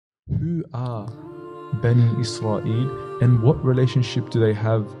Who are Bani Israel and what relationship do they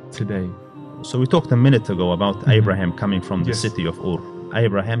have today? So we talked a minute ago about Abraham coming from the Yes. city of Ur.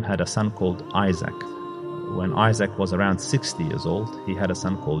 Abraham had a son called Isaac. When Isaac was around 60 years old, he had a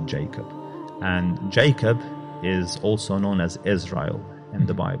son called Jacob. And Jacob is also known as Israel in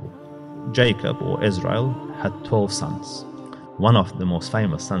the Bible. Jacob, or Israel, had 12 sons. One of the most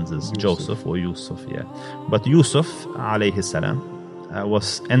famous sons is Joseph or Yusuf, yeah. But Yusuf, alayhi salam,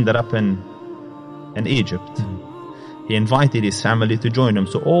 ended up in Egypt. He invited his family to join him,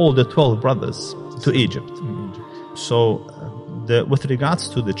 so all the 12 brothers to Egypt. So with regards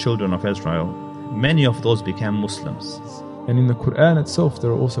to the children of Israel, many of those became Muslims. And in the Quran itself, there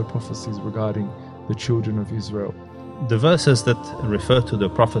are also prophecies regarding the children of Israel. The verses that refer to the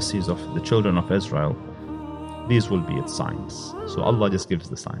prophecies of the children of Israel, these will be its signs. So Allah just gives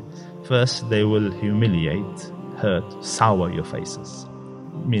the signs. First, they will humiliate, hurt, sour your faces,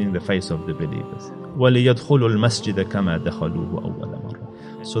 meaning the face of the believers. وَلِيَدْخُلُوا الْمَسْجِدَ كَمَا دَخَلُوهُ أَوَّلَ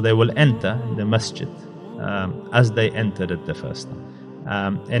مَرَّةٍ. So they will enter the masjid as they entered it the first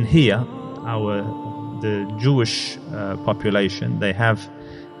time. And here, the Jewish population, they have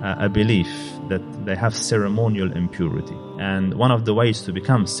a belief that they have ceremonial impurity. And one of the ways to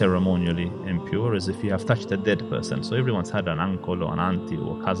become ceremonially impure is if you have touched a dead person. So everyone's had an uncle or an auntie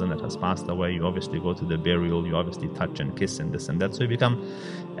or cousin that has passed away. You obviously go to the burial, you obviously touch and kiss and this and that. So you become,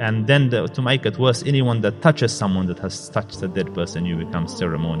 and then to make it worse, anyone that touches someone that has touched a dead person, you become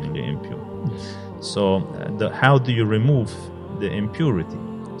ceremonially impure. So how do you remove the impurity?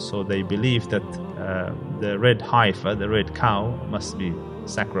 So they believe that the red heifer, the red cow, must be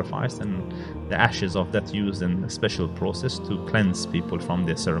sacrificed, and the ashes of that used in a special process to cleanse people from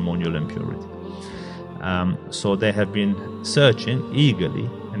their ceremonial impurity. So they have been searching eagerly,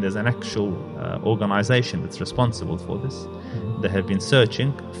 and there's an actual organization that's responsible for this. They have been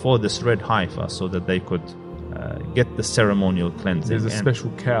searching for this red heifer so that they could get the ceremonial cleansing. There's a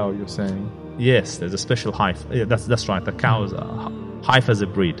special cow, you're saying? Yes, there's a special heifer. Yeah, that's right. The cow is heifer's a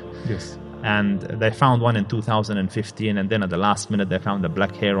breed. Yes. And they found one in 2015, and then at the last minute they found a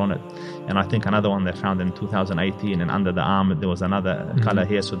black hair on it, and I think another one they found in 2018, and under the arm there was another color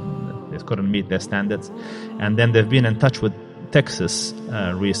here, so they couldn't meet their standards. And then they've been in touch with Texas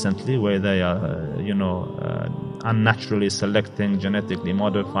recently, where they are unnaturally selecting, genetically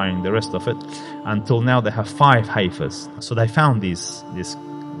modifying the rest of it. Until now they have 5 heifers. So they found these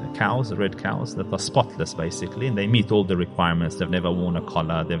cows, red cows, that are spotless basically, and they meet all the requirements. They've never worn a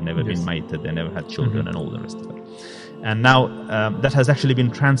collar, they've never been mated, they never had children, and all the rest of it. And now that has actually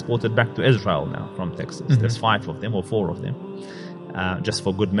been transported back to Israel now from Texas. There's 5 of them or 4 of them, just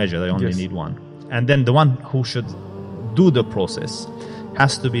for good measure. They only need one. And then the one who should do the process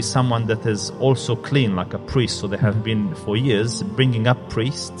has to be someone that is also clean, like a priest. So they have been for years bringing up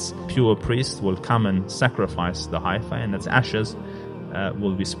priests. Pure priests will come and sacrifice the heifer, and its ashes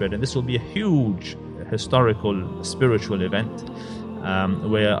will be spread. And this will be a huge historical, spiritual event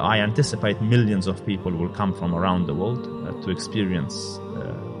where I anticipate millions of people will come from around the world to experience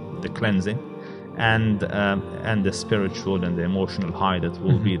the cleansing and the spiritual and the emotional high that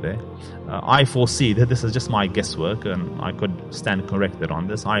will be there. I foresee that, this is just my guesswork, and I could stand corrected on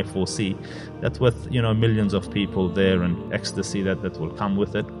this. I foresee that with millions of people there and ecstasy that will come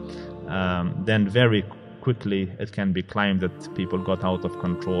with it, then very quickly it can be claimed that people got out of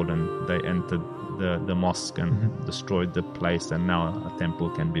control and they entered the mosque and destroyed the place, and now a temple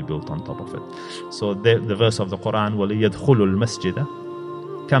can be built on top of it. So the verse of the Quran, وَلِيَدْخُلُوا الْمَسْجِدَ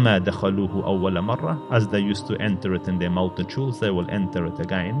كَمَا دَخَلُوهُ أَوَّلَ مَرَّةٍ, as they used to enter it in their multitudes, they will enter it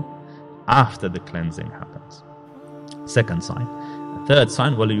again after the cleansing happens. Second sign. Third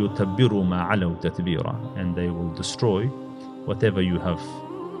sign, وَلِيُتَبِّرُوا مَا عَلَوْا تَتْبِيرًا, and they will destroy whatever you have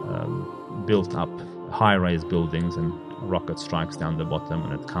built up, high-rise buildings, and a rocket strikes down the bottom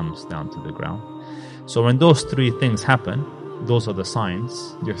and it comes down to the ground. So when those 3 things happen, those are the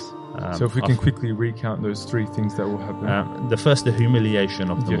signs. Yes. So if we can quickly recount those 3 things that will happen. The first, the humiliation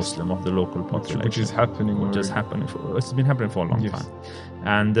of the Muslim, of the local population. Which is happening. It's been happening for a long time.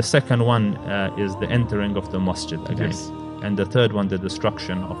 And the second one is the entering of the masjid again. Yes. And the third one, the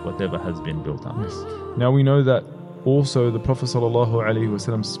destruction of whatever has been built up. Yes. Now we know that also the Prophet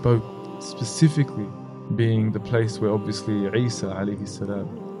ﷺ spoke specifically being the place where obviously Isa alayhi salam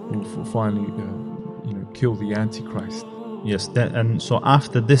will finally kill the Antichrist. Yes, and so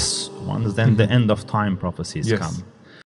after this one, then the end of time prophecies come.